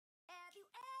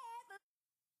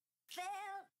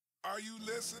Are you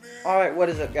listening? Alright, what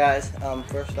is up, guys?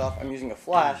 First off, I'm using a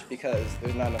flash because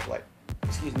there's not enough light,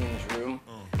 in this room,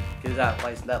 because that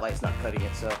light's not cutting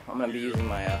it, so I'm going to be using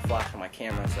my flash on my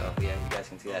camera, so yeah, you guys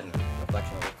can see that in the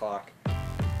reflection of the clock.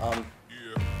 Let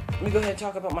me go ahead and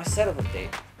talk about my setup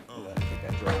update. I'm going to take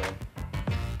that drawer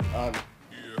in.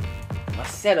 My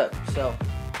setup, so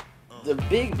the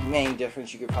big main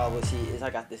difference you could probably see is I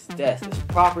got this desk, this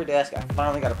proper desk. I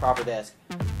finally got a proper desk,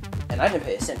 and I didn't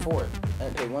pay a cent for it. I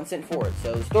didn't pay 1 cent for it.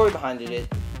 So the story behind it,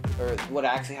 or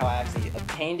how I actually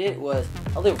obtained it, was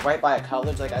I live right by a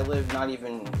college. Like, I live not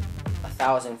even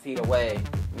 1,000 feet away,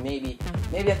 maybe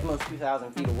at the most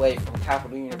 2,000 feet away from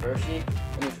Capital University,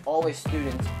 and there's always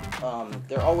students.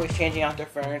 They're always changing out their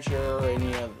furniture, and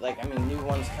new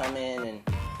ones come in and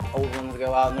old ones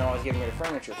go out, and they're always getting rid of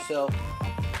furniture. So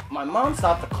my mom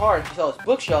stopped the car and she saw this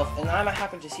bookshelf, and I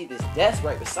happened to see this desk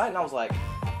right beside it, and I was like,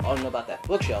 I don't know about that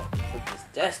bookshelf, but this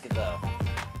desk though,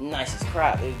 nice as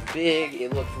crap. It was big,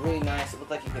 it looked really nice, it looked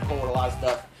like it could hold a lot of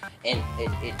stuff, and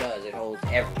it does, it holds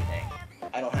everything.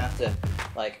 I don't have to,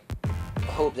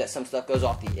 hope that some stuff goes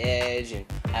off the edge, and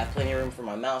I have plenty of room for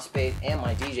my mouse space and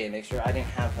my DJ mixer. I didn't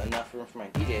have enough room for my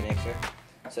DJ mixer,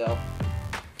 so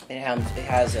it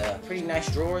has pretty nice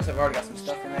drawers. I've already got some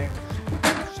stuff in there,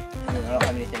 and then I don't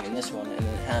have anything in this one, and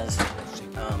then it has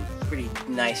pretty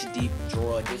nice deep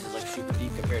drawer. Like, this is like super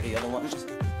deep compared to the other ones.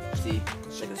 See,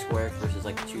 it's like a square versus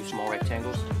like 2 small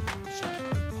rectangles.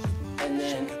 And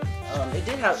then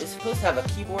it's supposed to have a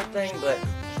keyboard thing, but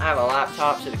I have a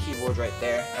laptop, so the keyboard's right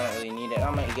there. I don't really need it.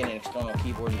 I might get an external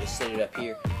keyboard and just sit it up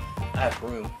here. I have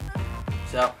room.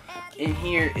 So in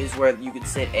here is where you could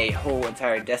sit a whole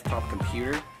entire desktop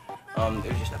computer.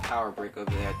 There's just a power brick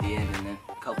over there at the end, and then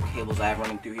a couple cables I have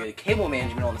running through here. The cable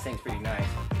management on this thing's pretty nice.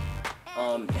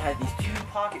 It has these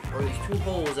 2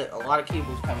 holes that a lot of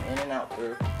cables come in and out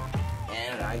through,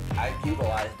 and I've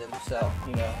utilized them. So,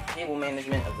 cable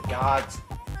management of the gods,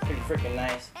 pretty freaking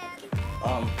nice.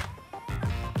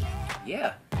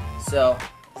 Yeah, so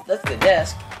that's the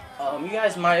desk. You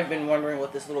guys might have been wondering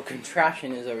what this little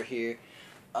contraption is over here.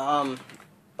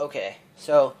 Okay,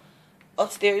 so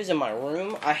upstairs in my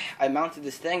room, I mounted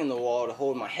this thing in the wall to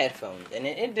hold my headphones, and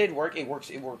it did work. It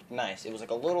worked nice. It was like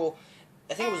a little,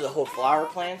 I think it was to hold flower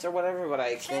plants or whatever, but I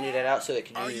extended it out so it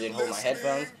could use it and hold my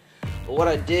headphones. But what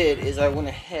I did is I went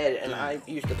ahead and I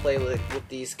used to play with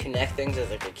these Kinect things as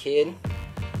like a kid.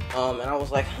 And I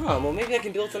was like, well, maybe I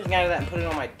can build something out of that and put it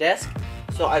on my desk.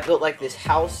 So I built like this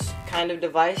house kind of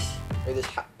device, or this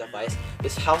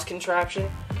house contraption,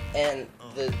 and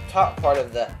the top part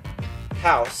of the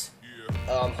house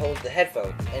holds the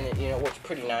headphones, and it works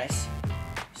pretty nice.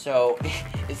 So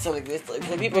it's like this. Like,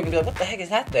 people can be like, "What the heck is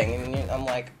that thing?" And I'm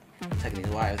like, taking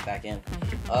these wires back in.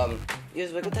 He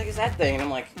was like, "What the heck is that thing?" And I'm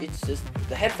like, "It's just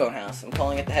the headphone house. I'm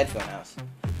calling it the headphone house."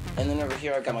 And then over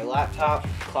here, I got my laptop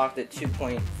clocked at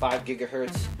 2.5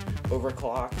 gigahertz,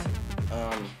 overclocked.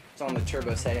 It's on the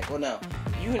turbo setting. Well, no,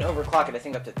 you can overclock it, I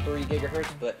think, up to 3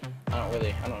 gigahertz, but I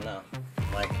don't know.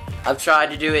 Like, I've tried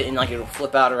to do it, and it'll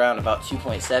flip out around about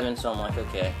 2.7. So I'm like,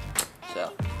 okay.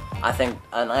 So I think,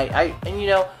 and I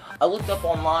looked up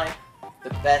online. The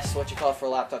best for a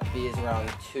laptop to be is around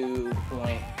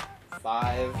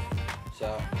 2.5.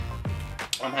 So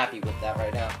I'm happy with that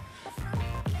right now.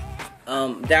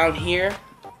 Down here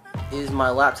is my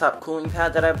laptop cooling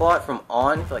pad that I bought from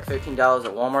On for like $13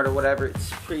 at Walmart or whatever. It's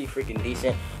pretty freaking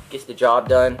decent. Gets the job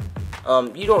done.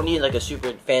 You don't need like a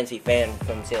super fancy fan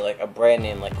from, say, like a brand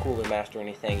name like Cooler Master or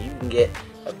anything. You can get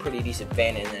a pretty decent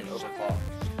fan and then overclock.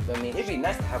 So, I mean, it'd be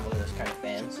nice to have one of those kind of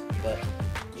fans, but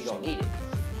you don't need it.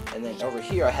 And then over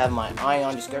here I have my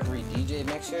Ion Discovery DJ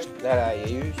mixer that I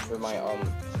use for my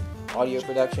audio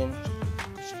production.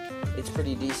 It's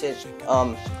pretty decent.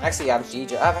 Actually, I've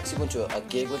actually went to a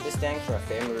gig with this thing for a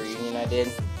family reunion I did,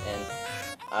 and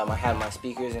I had my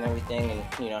speakers and everything, and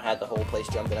had the whole place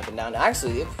jumping up and down.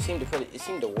 Actually, it seemed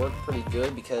to work pretty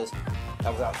good because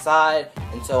I was outside,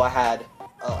 and so I had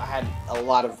a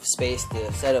lot of space to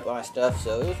set up my stuff,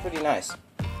 so it was pretty nice.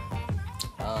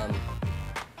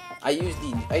 I use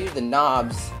the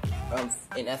knobs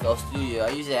in FL Studio.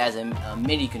 I use it as a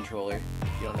MIDI controller.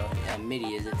 If you don't know what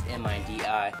MIDI is, it's MIDI.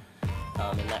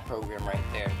 In that program right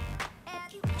there.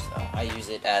 So I use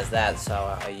it as that,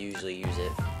 so I usually use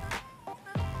it.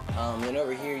 Then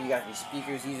over here you got these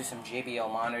speakers. These are some JBL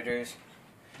monitors.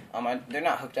 They're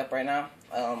not hooked up right now.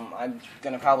 I'm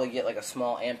gonna probably get like a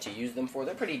small amp to use them for.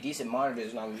 They're pretty decent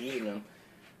monitors when I was using them.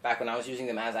 Back when I was using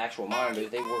them as actual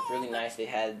monitors, they worked really nice. They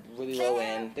had really low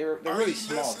end. They're really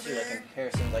small too, like in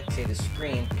comparison, like say the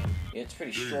screen. It's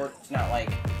pretty short. It's not like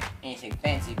anything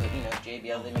fancy, but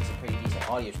JBL, they make some pretty decent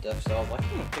audio stuff, so I was like,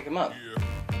 pick them up.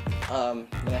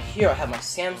 Then here I have my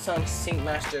Samsung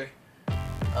SyncMaster.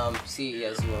 See,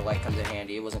 as the light comes in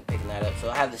handy, it wasn't picking that up. So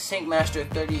I have the SyncMaster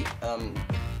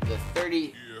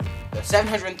 730B.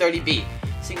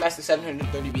 SyncMaster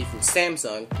 730B from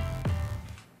Samsung.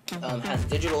 Has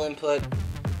digital input.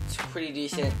 It's pretty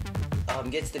decent.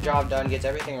 Gets the job done, gets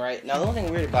everything right. Now the only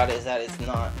thing weird about it is that it's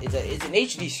an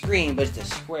HD screen, but it's a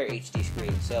square HD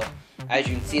screen. So as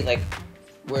you can see, like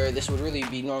where this would really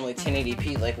be normally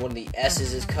 1080p, like one of the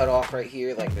S's is cut off right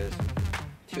here, like there's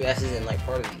two S's and like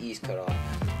part of the E's cut off.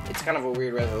 It's kind of a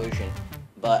weird resolution,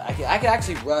 but I could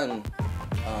actually run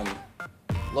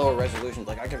lower resolutions.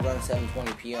 Like I could run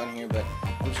 720p on here, but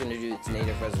I'm just gonna do its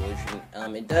native resolution.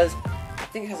 It does. I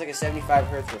think it has like a 75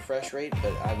 hertz refresh rate,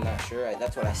 but I'm not sure.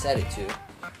 That's what I set it to,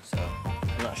 so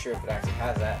I'm not sure if it actually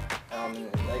has that.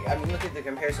 Like I mean, look at the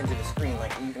comparison to the screen.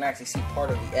 Like you can actually see part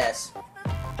of the S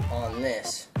on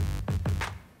this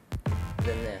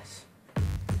than this,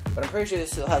 but I'm pretty sure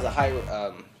this still has a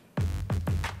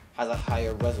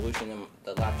higher resolution than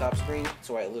the laptop screen,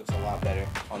 so it looks a lot better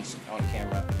on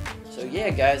camera. So yeah,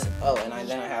 guys. Oh, and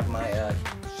then I have my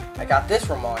I got this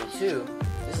from On too.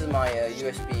 This is my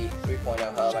USB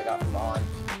 3.0 hub I got from On.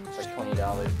 It's like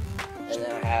 $20. And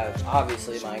then I have,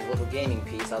 obviously, my little gaming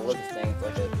piece. I love this thing. It's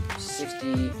like a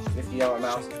 $50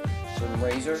 mouse from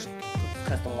Razer.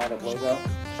 Custom light up logo.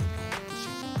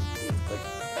 It's like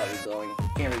that is glowing. You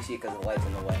can't really see it because the light's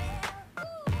in the way.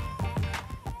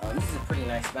 This is a pretty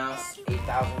nice mouse.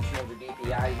 8,200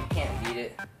 DPI. You can't beat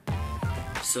it.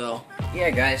 So, yeah,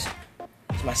 guys.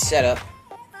 It's my setup.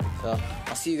 So,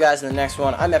 I'll see you guys in the next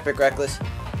one. I'm Epic Reckless.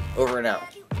 Over and out.